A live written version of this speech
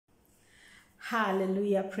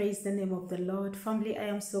Hallelujah. Praise the name of the Lord. Family, I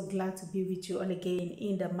am so glad to be with you all again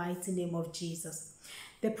in the mighty name of Jesus.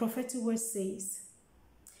 The prophetic word says,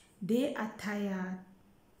 they are tired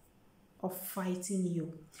of fighting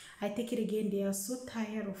you. I take it again. They are so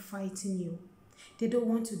tired of fighting you. They don't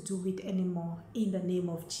want to do it anymore in the name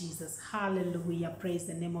of Jesus. Hallelujah. Praise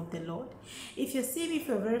the name of the Lord. If you're seeing me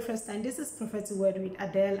for the very first time, this is Prophetic Word with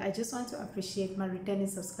Adele. I just want to appreciate my returning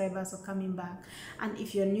subscribers for coming back. And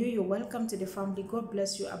if you're new, you're welcome to the family. God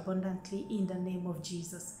bless you abundantly in the name of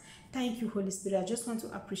Jesus. Thank you, Holy Spirit. I just want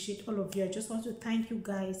to appreciate all of you. I just want to thank you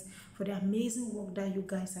guys for the amazing work that you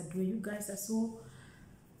guys are doing. You guys are so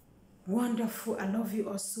wonderful. I love you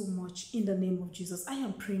all so much in the name of Jesus. I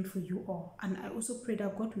am praying for you all, and I also pray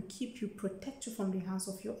that God will keep you, protect you from the hands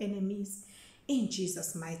of your enemies in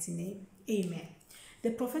Jesus' mighty name. Amen. The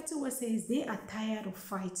prophetic word says they are tired of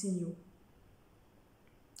fighting you.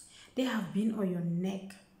 They have been on your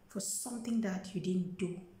neck for something that you didn't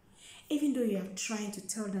do, even though you are trying to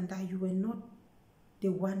tell them that you were not the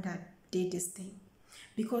one that did this thing,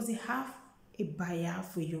 because they have a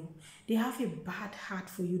bias for you. They have a bad heart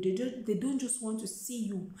for you. They don't just want to see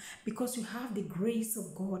you because you have the grace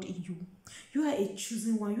of God in you. You are a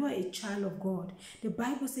chosen one. You are a child of God. The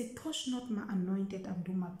Bible says, touch not my anointed and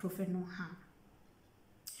do my prophet no harm.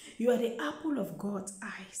 You are the apple of God's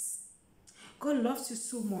eyes. God loves you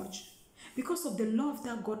so much. Because of the love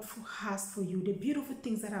that God has for you, the beautiful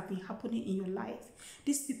things that have been happening in your life,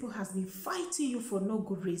 these people has been fighting you for no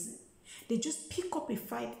good reason. They just pick up a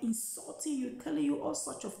fight, insulting you, telling you all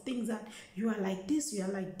sorts of things, that you are like this, you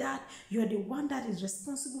are like that, you are the one that is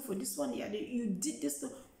responsible for this one, you did this,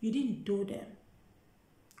 you didn't do them.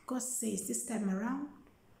 God says this time around,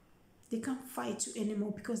 they can't fight you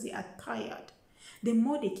anymore because they are tired. The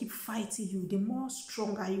more they keep fighting you, the more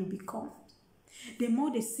stronger you become. The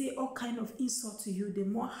more they say all kind of insult to you, the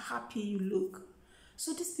more happy you look.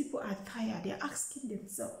 So these people are tired. They're asking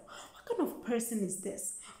themselves, what kind of person is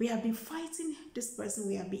this? We have been fighting this person.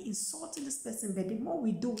 We have been insulting this person. But the more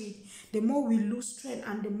we do it, the more we lose strength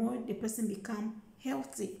and the more the person becomes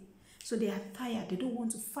healthy. So they are tired. They don't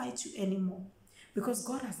want to fight you anymore because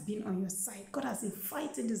God has been on your side. God has been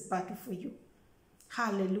fighting this battle for you.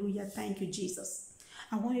 Hallelujah. Thank you, Jesus.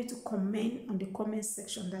 I want you to comment on the comment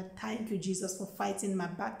section that thank you, Jesus, for fighting my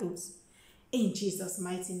battles. In Jesus'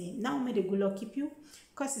 mighty name. Now may the good Lord keep you,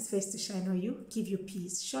 cause his face to shine on you, give you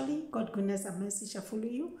peace. Surely God's goodness and mercy shall follow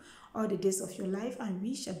you all the days of your life, and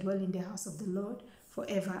we shall dwell in the house of the Lord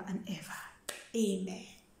forever and ever. Amen.